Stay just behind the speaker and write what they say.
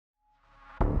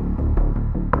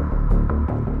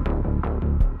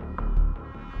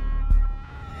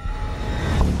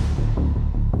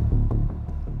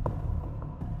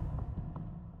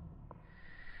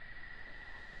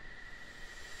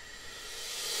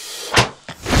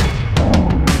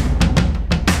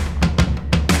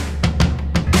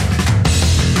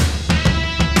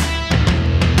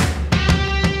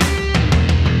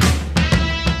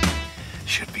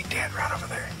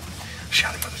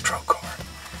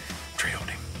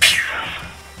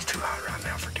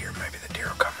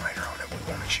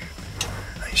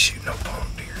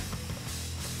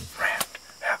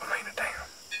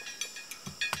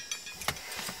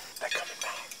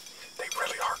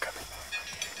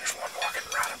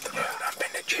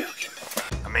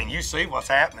you see what's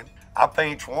happening. I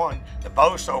pinch one. The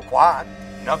bow's so quiet,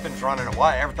 nothing's running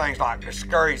away. Everything's like it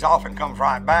scurries off and comes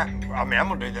right back. I mean, I'm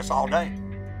gonna do this all day.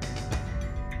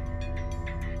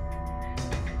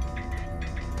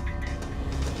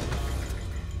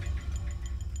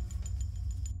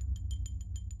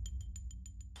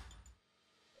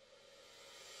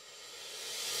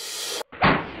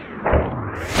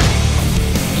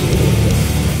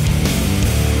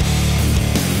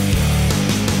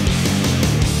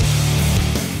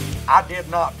 I did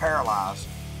not paralyze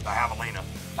the Javelina.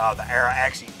 The arrow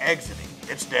actually exiting.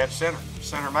 It's dead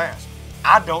center mass.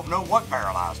 I don't know what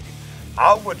paralyzed him.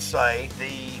 I would say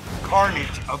the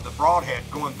carnage of the broadhead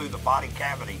going through the body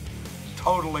cavity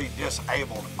totally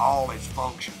disabled all his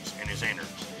functions in his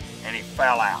innards, and he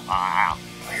fell out. Well,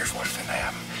 here's what's finna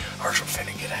happen. Herschel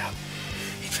finna get out.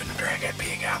 He's finna drag that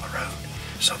pig out of the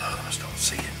road so the others don't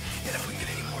see it. And if we get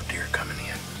any more deer coming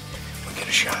in, we'll get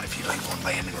a shot. If you leave one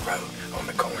laying in the road on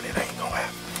the corn, it ain't gonna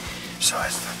happen. So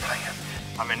that's the plan.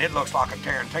 I mean, it looks like a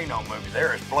Tarantino movie.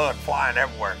 There is blood flying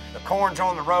everywhere. The corn's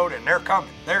on the road and they're coming.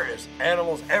 There is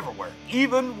animals everywhere,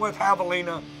 even with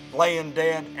Javelina laying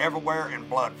dead everywhere and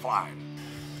blood flying.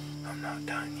 I'm not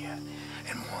done yet.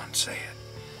 And one said,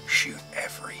 shoot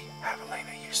every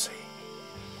Javelina you see.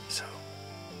 So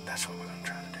that's what we're gonna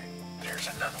try to do. There's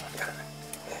another one coming.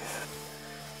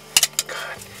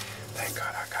 God, thank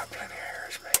God I got plenty of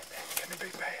arrows, man. It's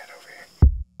gonna be bad over here.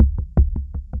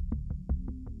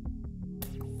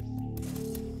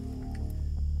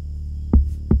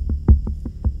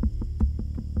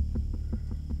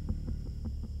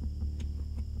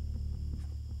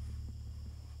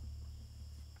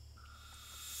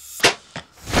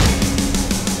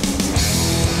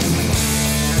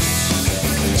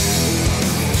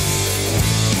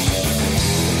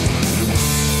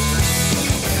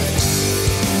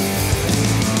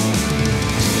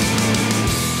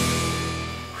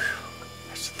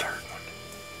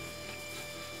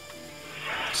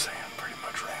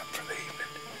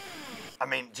 I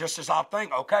mean, just as I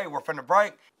think, okay, we're finna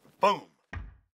break, boom.